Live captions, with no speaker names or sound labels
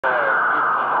I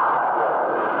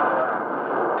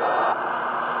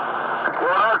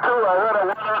got a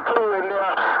 102 in there.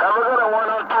 Have a good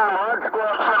 102. March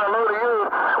squad, said hello to you.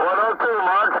 102,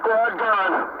 March squad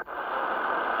gone.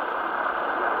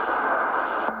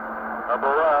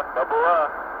 Double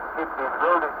up. Keep these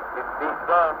rolling. Keep these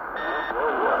gone.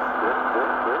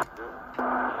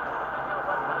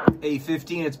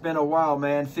 A15, it's been a while,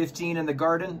 man. 15 in the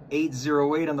Garden,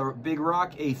 808 on the Big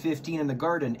Rock. A15 in the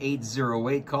Garden,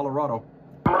 808, Colorado.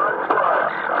 March squad,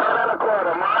 10 and a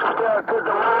quarter. March squad, put the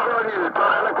load on you. 10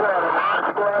 and a quarter. March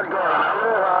squad gone.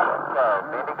 Aloha.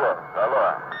 Need to go. Aloha.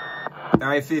 All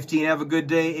right, 15, have a good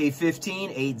day.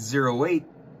 A15, 808.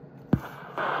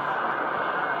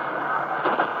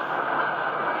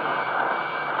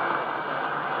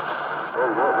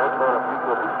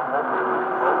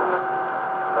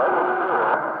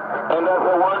 And that's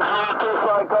a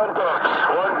 1025 contact.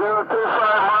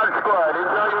 1025 March squad.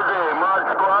 Enjoy your day. March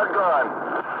squad gone.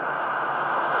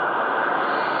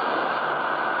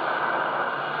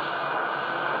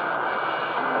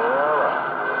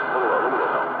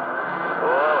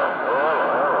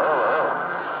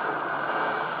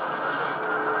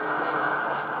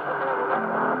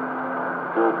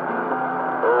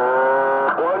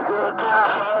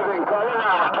 In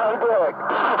Colorado, contact.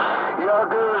 Y'all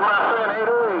do is my friend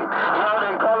 808. Y'all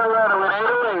in Colorado with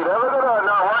 808. Have a good one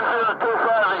now.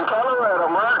 1025 in Colorado.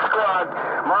 March squad,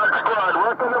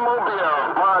 working the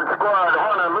mobile. March squad,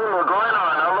 Honolulu, going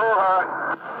on. Aloha.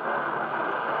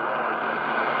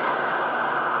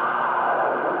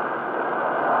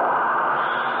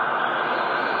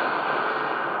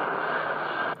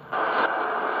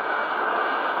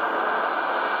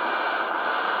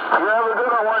 You have a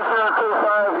good one,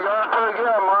 1025. Y'all take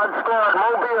care. March squad,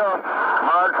 mobile.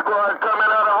 March squad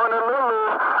coming out of Honolulu.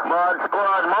 March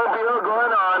squad, mobile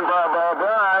going on. Bye, bye,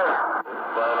 bye.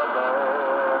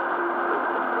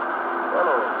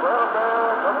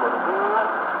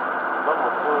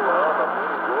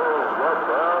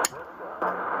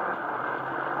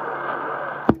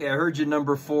 Yeah, I heard you,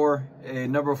 number 4.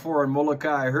 Number 4 on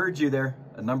Molokai. I heard you there.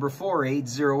 Number 4,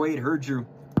 808. Heard you.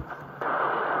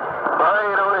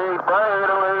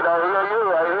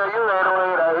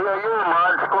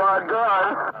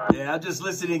 Yeah, I'm just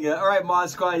listening. All right, Mod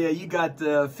Squad. Yeah, you got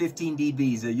 15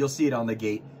 dBs. You'll see it on the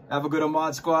gate. Have a good one,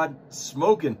 Mod Squad.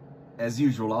 Smoking, as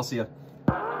usual. I'll see you.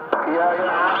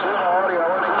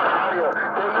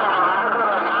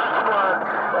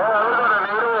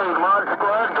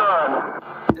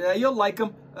 Yeah, you'll like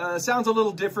them. Sounds a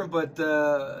little different, but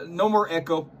no more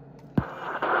echo.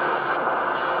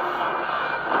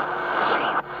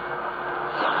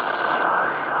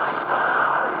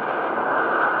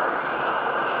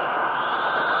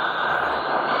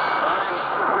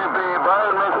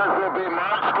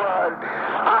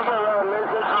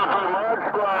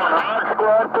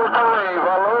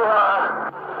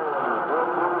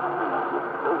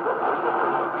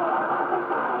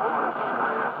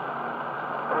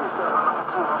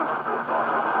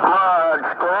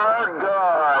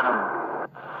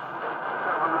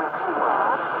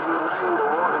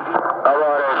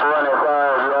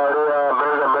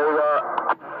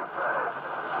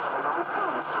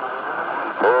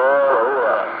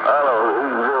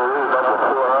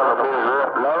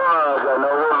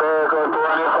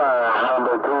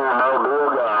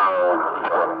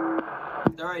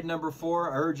 Number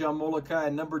 4, I heard you on Molokai.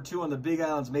 Number 2 on the Big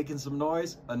Island's making some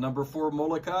noise. Number 4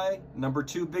 Molokai. Number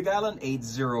 2 Big Island,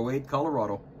 808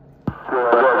 Colorado.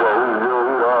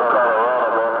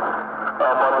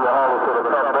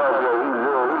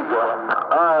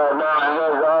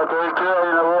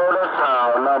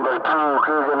 Number 2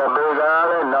 cruising the Big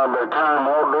Island. Number 2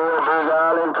 Mobile, Big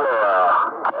Island,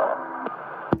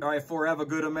 All right, 4, have a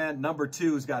good one, man. Number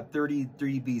 2's got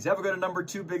 33 Bs. Have a good one, number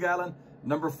 2 Big Island.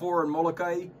 Number 4 in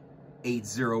Molokai,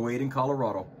 808 in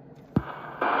Colorado.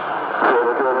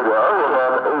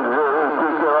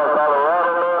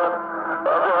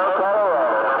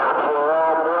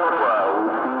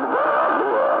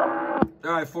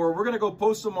 All right, 4, we're going to go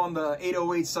post them on the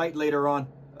 808 site later on.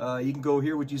 You can go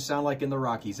hear what you sound like in the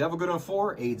Rockies. Have a good one,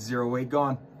 4, 808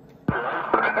 gone.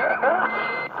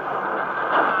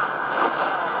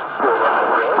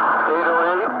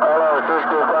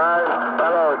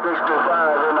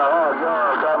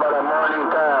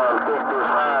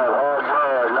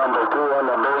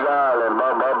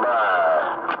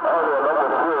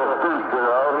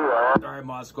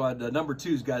 Squad, number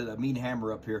 2's got a mean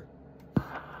hammer up here.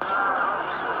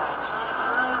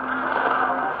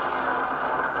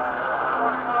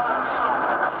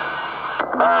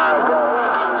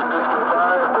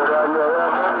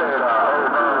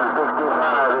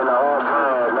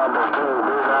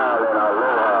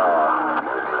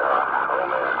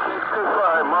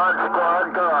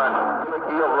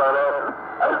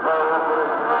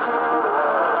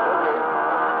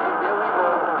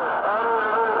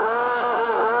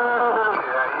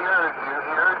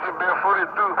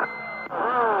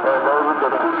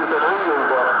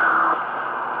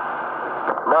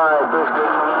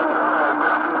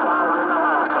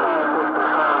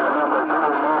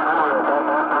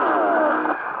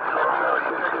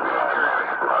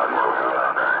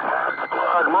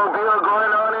 Mobile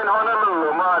going on in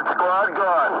Honolulu. Mod squad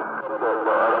gone.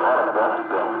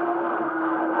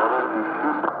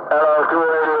 Hello,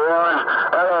 281.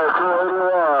 Hello,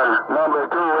 281. Number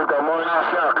 2 with the morning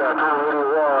shaka.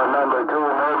 281. Number 2,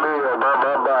 Mobile.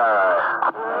 Bye-bye.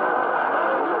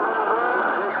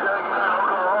 Zigzag Man,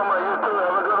 Oklahoma. You too.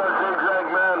 Have a good one, Zigzag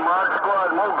Man. Mod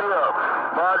squad, Mobile.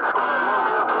 Mod squad,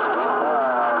 Mobile.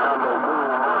 Number 2.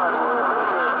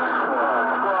 Mod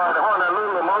squad,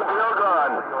 Honolulu. Mobile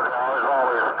gone. As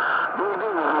always. BD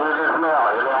with his mail.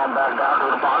 You're on back down to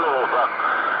the bottle.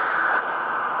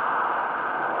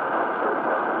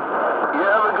 You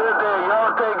have a good day.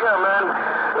 Y'all take care, man.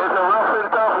 It's a rough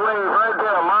and tough wave right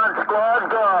there. Mod squad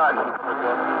gone.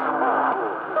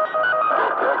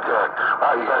 Check.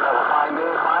 Oh, you guys have a fine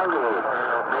day? Fine day.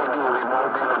 Maybe we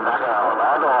won't be back out.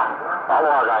 I'll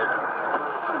walk, guys.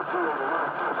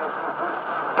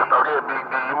 Okay, Big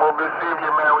D. You move this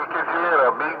evening, man. We catch you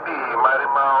later. Big D. Mighty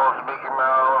Mouse, Mickey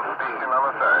Mouse, station on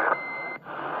the side.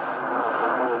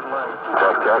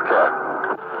 Check.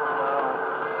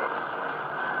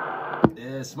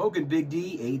 Yeah, smoking Big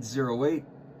D, 808.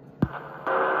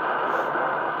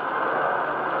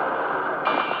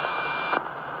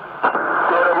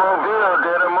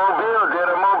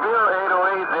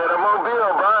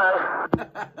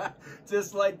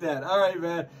 Just like that. All right,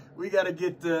 man. We got to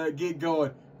get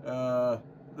going. The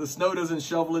snow doesn't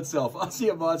shovel itself. I'll see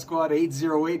you, Mod Squad,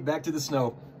 808. Back to the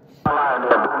snow. All right,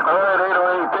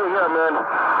 808. Take care, man.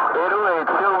 808.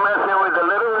 Still messing with the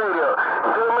little radio.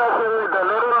 Still messing with the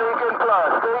little Lincoln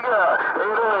Plus. Take care.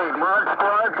 808. Mod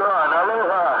Squad gone.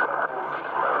 Aloha.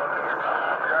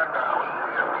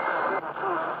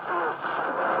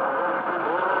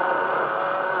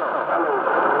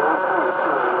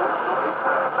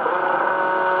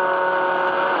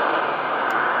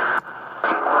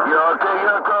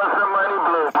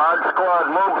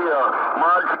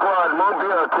 Mod squad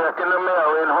mobile checking the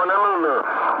mail in Honolulu.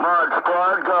 Mod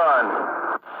squad gone.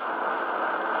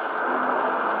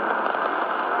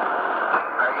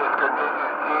 I guess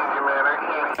conditions changing, man. I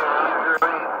can't hear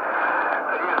easily.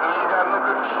 I guess you got no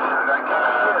conditions. I can't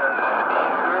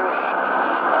hear easily.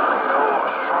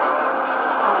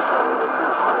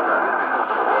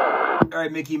 All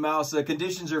right, Mickey Mouse.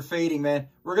 Conditions are fading, man.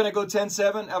 We're going to go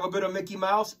 10-7. Have a good one, Mickey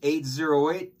Mouse.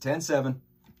 808, 10-7.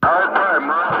 All right, fine.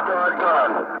 Mod squad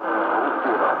gone.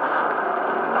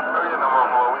 Okay, number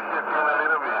 4. We shift in a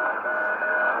little bit.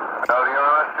 Now, the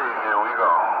other station, we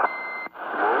go.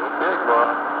 Big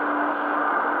boy.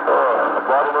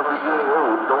 Bottom of the game.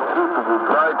 Don't shoot the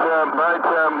good. Right time.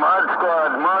 Mod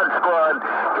squad.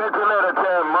 Get your letter,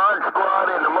 Tim. Mod squad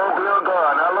in the mobile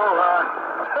gone. Aloha.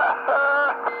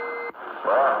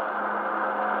 Wow.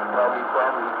 Probably.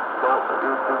 Don't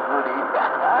do too goody.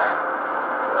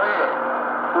 Oh, yeah.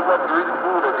 Too much really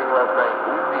food, I think, last night.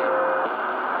 Easy.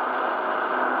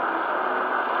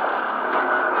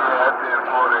 Yeah, that's it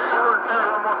for the...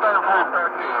 One more time for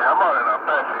Apache. How about an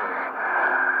Apache?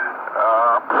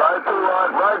 Right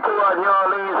to New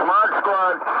Orleans. Mod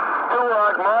squad.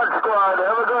 2-watt, Mod squad.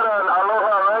 Have a good one.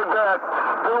 Aloha, right back.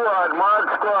 2-watt, Mod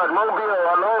squad. Mobile.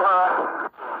 Aloha.